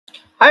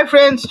Hi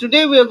friends,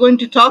 today we are going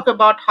to talk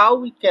about how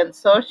we can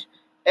search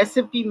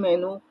SAP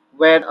menu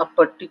where a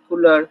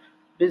particular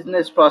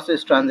business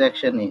process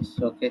transaction is.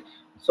 Okay,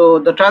 so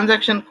the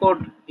transaction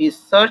code is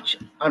search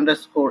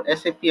underscore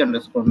SAP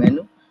underscore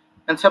menu,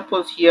 and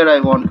suppose here I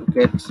want to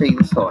get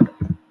sales order.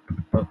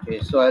 Okay,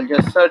 so I'll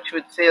just search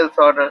with sales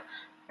order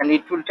and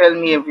it will tell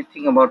me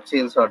everything about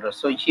sales order.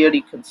 So here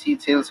you can see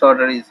sales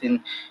order is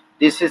in,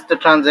 this is the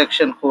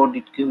transaction code.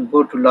 It can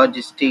go to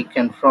logistic,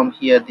 and from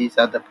here these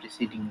are the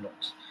preceding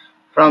notes.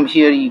 From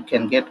here you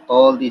can get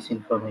all this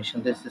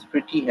information. This is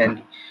pretty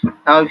handy.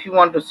 Now if you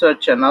want to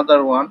search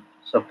another one,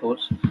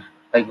 suppose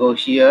I go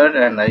here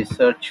and I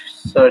search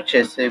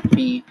SAP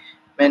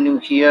menu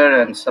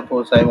here, and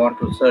suppose I want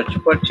to search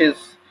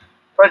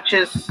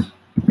purchase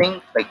thing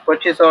like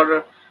purchase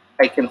order.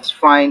 I can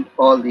find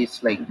all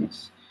these like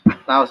this.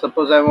 Now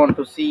suppose I want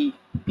to see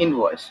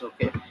invoice.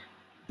 Okay,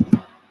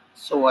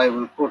 so I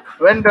will put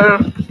vendor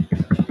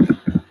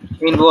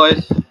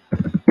invoice,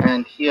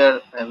 and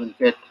here I will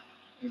get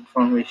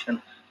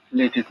information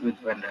related with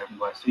vendor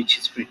invoice, which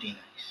is pretty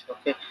nice.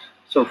 Okay,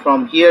 so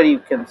from here you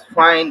can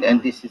find,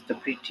 and this is the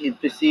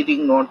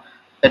preceding note.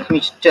 Let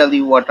me tell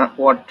you what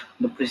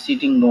the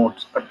preceding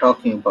notes are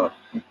talking about.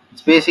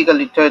 It's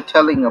basically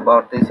telling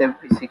about this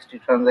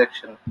MP60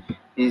 transaction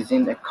is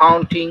in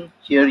accounting.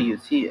 Here you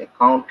see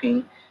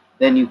accounting,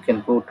 then you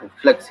can go to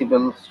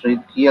flexible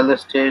real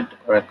estate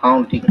or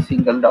accounting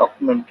single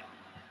document.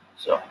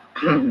 So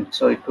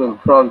so it will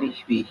probably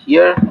be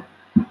here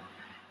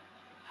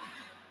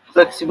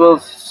flexible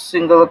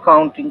single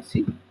accounting.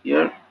 See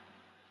here,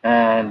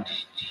 and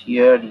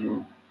here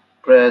you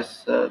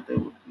press, there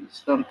would be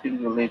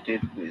something related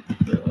with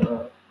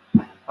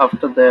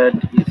after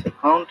that is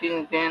accounting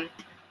again.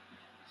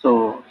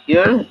 So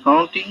here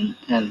accounting,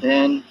 and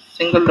then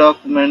single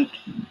document,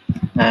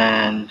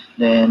 and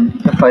then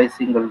FI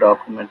single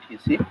document. You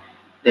see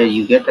there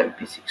you get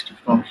MP60.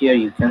 From here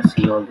you can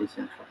see all this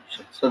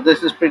information. So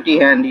this is pretty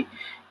handy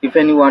if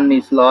anyone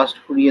is lost,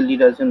 who really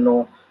doesn't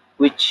know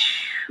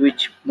which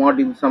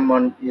module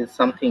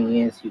something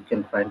is, you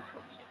can find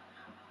from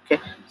here.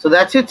 Okay, so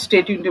that's it.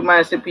 Stay tuned to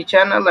my SAP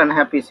channel and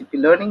happy SAP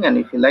learning, and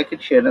if you like it,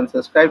 share and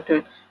subscribe to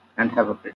it, and have a great